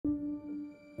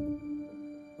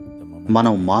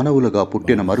మనం మానవులుగా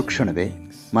పుట్టిన మరుక్షణమే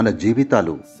మన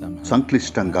జీవితాలు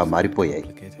సంక్లిష్టంగా మారిపోయాయి.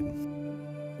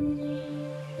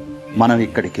 మనం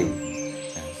ఇక్కడికి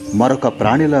మరొక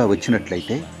ప్రాణిలా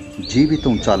వచ్చినట్లయితే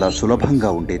జీవితం చాలా సులభంగా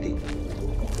ఉండేది.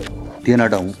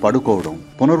 తినడం, పడుకోవడం,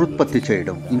 పునరుత్పత్తి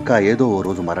చేయడం, ఇంకా ఏదో ఓ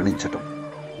రోజు మరణించటం.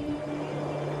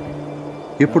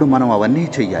 ఇప్పుడు మనం అవన్నీ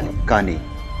చెయ్యాలి. కానీ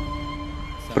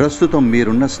ప్రస్తుతం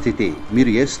మీరున్న స్థితి,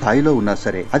 మీరు ఏ స్థాయిలో ఉన్నా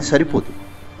సరే అది సరిపోదు.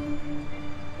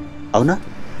 అవునా?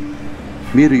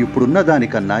 మీరు ఇప్పుడున్న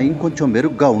దానికన్నా ఇంకొంచెం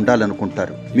మెరుగ్గా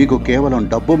ఉండాలనుకుంటారు. మీకు కేవలం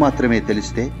డబ్బు మాత్రమే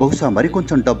తెలిస్తే బహుశా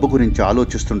మరికొంచెం డబ్బు గురించి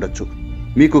ఆలోచిస్తుండొచ్చు.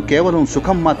 మీకు కేవలం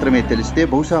సుఖం మాత్రమే తెలిస్తే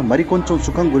బహుశా మరికొంచెం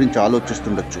సుఖం గురించి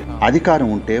ఆలోచిస్తుండొచ్చు. అధికారం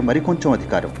ఉంటే మరికొంచెం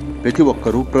అధికారం. ప్రతి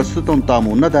ఒక్కరూ ప్రస్తుతం తాము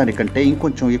ఉన్నదానికంటే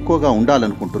ఇంకొంచెం ఎక్కువగా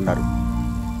ఉండాలనుకుంటున్నారు.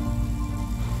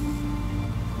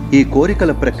 ఈ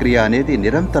కోరికల ప్రక్రియ అనేది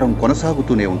నిరంతరం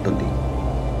కొనసాగుతూనే ఉంటుంది.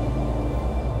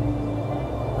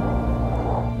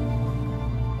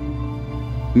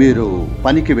 మీరు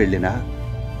పనికి వెళ్ళినా,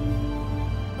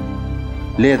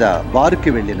 లేదా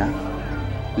బారుకి వెళ్ళినా,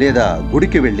 లేదా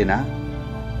గుడికి వెళ్ళినా,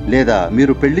 లేదా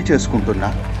మీరు పెళ్లి చేసుకుంటున్నా,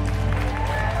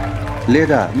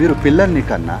 లేదా మీరు పిల్లల్ని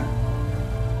కన్నా,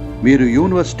 మీరు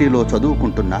యూనివర్సిటీలో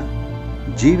చదువుకుంటున్నా,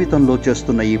 జీవితంలో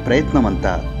చేస్తున్న ఈ ప్రయత్నం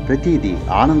అంతా ప్రతిదీ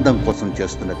ఆనందం కోసం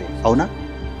చేస్తున్నది. అవునా?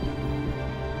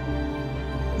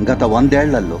 గత 100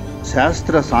 ఏళ్లలో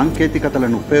శాస్త్ర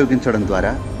సాంకేతికతలను ఉపయోగించడం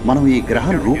ద్వారా మనం ఈ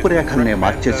గ్రహం రూపురేఖలనే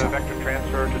మార్చేశాం.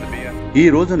 ఈ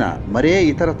రోజున మరే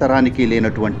ఇతర తరానికి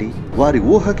లేనటువంటి, వారి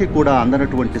ఊహకి కూడా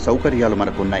అందనటువంటి సౌకర్యాలు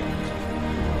మనకున్నాయి.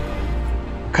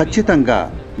 ఖచ్చితంగా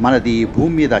మనది ఈ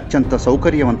భూమి మీద అత్యంత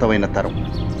సౌకర్యవంతమైన తరం.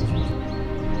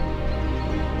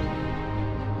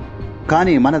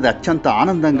 కానీ మనది అత్యంత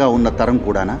ఆనందంగా ఉన్న తరం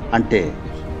కూడానా అంటే?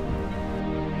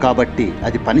 కాబట్టి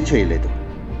అది పని చేయలేదు.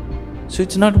 So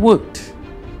it's not worked.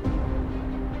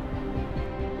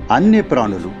 అన్ని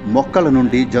ప్రాణులు, మొక్కల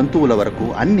నుండి జంతువుల వరకు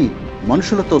అన్ని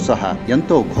మనుషులతో సహా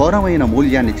ఎంతో ఘోరమైన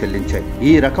మూల్యాన్ని చెల్లించాయి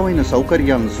ఈ రకమైన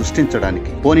సౌకర్యాలను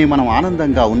సృష్టించడానికి. పోనీ మనం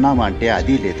ఆనందంగా ఉన్నామా అంటే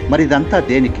అది లేదు. మరి ఇదంతా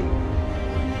దేనికి?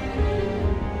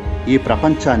 ఈ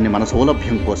ప్రపంచాన్ని మన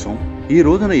సౌలభ్యం కోసం ఈ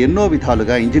రోజున ఎన్నో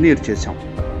విధాలుగా ఇంజనీర్ చేశాం.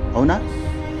 అవునా?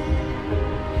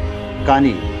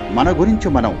 కానీ మన గురించి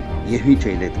మనం ఏమీ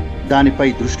చేయలేదు. దానిపై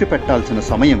దృష్టి పెట్టాల్సిన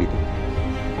సమయం ఇది.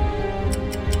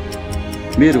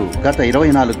 మీరు గత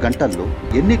 24 గంటల్లో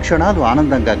ఎన్ని క్షణాలు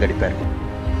ఆనందంగా గడిపారు?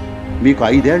 మీకు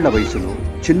 5 ఏళ్ల వయసులో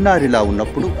చిన్నారిలా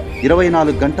ఉన్నప్పుడు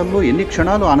 24 గంటల్లో ఎన్ని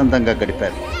క్షణాలు ఆనందంగా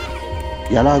గడిపారు?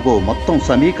 ఎలాగో మొత్తం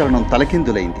సమీకరణం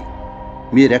తలకిందులైంది.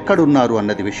 మీరెక్కడున్నారు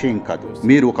అన్నది విషయం కాదు.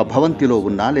 మీరు ఒక భవంతిలో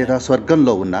ఉన్నా లేదా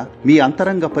స్వర్గంలో ఉన్నా, మీ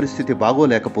అంతరంగ పరిస్థితి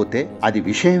బాగోలేకపోతే అది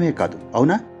విషయమే కాదు.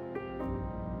 అవునా?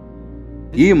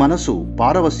 ఈ మనసు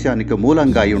పారవస్యానికి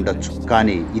మూలంగా అయి ఉండొచ్చు.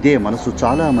 కానీ ఇదే మనసు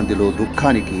చాలా మందిలో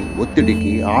దుఃఖానికి,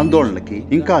 ఒత్తిడికి, ఆందోళనకి,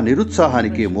 ఇంకా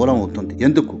నిరుత్సాహానికి మూలం అవుతుంది.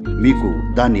 ఎందుకు? మీకు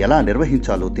దాన్ని ఎలా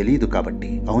నిర్వహించాలో తెలియదు కాబట్టి.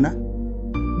 అవునా?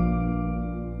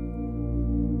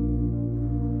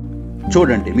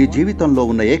 చూడండి, మీ జీవితంలో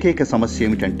ఉన్న ఏకైక సమస్య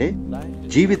ఏమిటంటే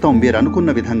జీవితం మీరు అనుకున్న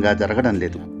విధంగా జరగడం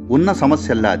లేదు. ఉన్న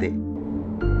సమస్యల్లా అదే.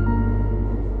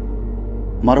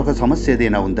 మరొక సమస్య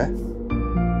ఏదైనా ఉందా?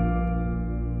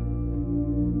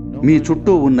 మీ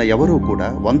చుట్టూ ఉన్న ఎవరూ కూడా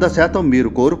 100% మీరు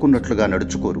కోరుకున్నట్లుగా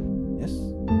నడుచుకోరు.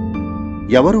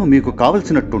 ఎవరూ మీకు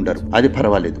కావలసినట్టుండరు. అది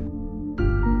పర్వాలేదు.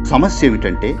 సమస్య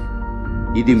ఏమిటంటే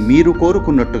ఇది మీరు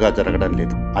కోరుకున్నట్టుగా జరగడం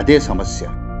లేదు. అదే సమస్య.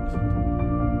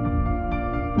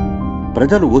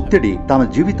 ప్రజలు ఒత్తిడి తమ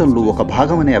జీవితంలో ఒక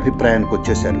భాగమనే అభిప్రాయానికి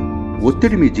వచ్చేశారు.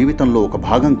 ఒత్తిడి మీ జీవితంలో ఒక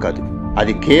భాగం కాదు.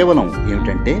 అది కేవలం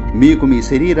ఏమిటంటే మీకు మీ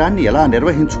శరీరాన్ని ఎలా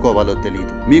నిర్వహించుకోవాలో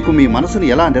తెలియదు. మీకు మీ మనసును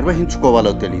ఎలా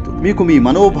నిర్వహించుకోవాలో తెలియదు. మీకు మీ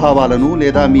మనోభావాలను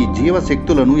లేదా మీ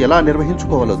జీవశక్తులను ఎలా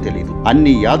నిర్వహించుకోవాలో తెలియదు.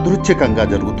 అన్నీ యాదృచ్ఛికంగా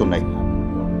జరుగుతున్నాయి.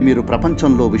 మీరు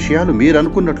ప్రపంచంలో విషయాలు మీరు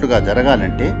అనుకున్నట్లుగా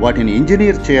జరగాలంటే వాటిని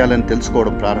ఇంజనీర్ చేయాలని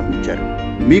తెలుసుకోవడం ప్రారంభించారు.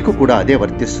 మీకు కూడా అదే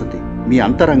వర్తిస్తుంది. మీ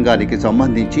అంతరంగానికి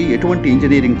సంబంధించి ఎటువంటి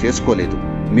ఇంజనీరింగ్ చేసుకోలేదు.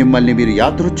 మిమ్మల్ని మీరు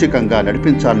యాదృచ్ఛికంగా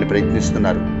నడిపించాలని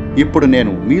ప్రయత్నిస్తున్నారు. ఇప్పుడు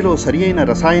నేను మీలో సరియైన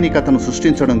రసాయనికతను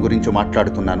సృష్టించడం గురించి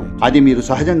మాట్లాడుతున్నాను. అది మీరు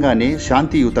సహజంగానే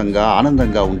శాంతియుతంగా,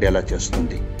 ఆనందంగా ఉండేలా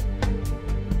చేస్తుంది.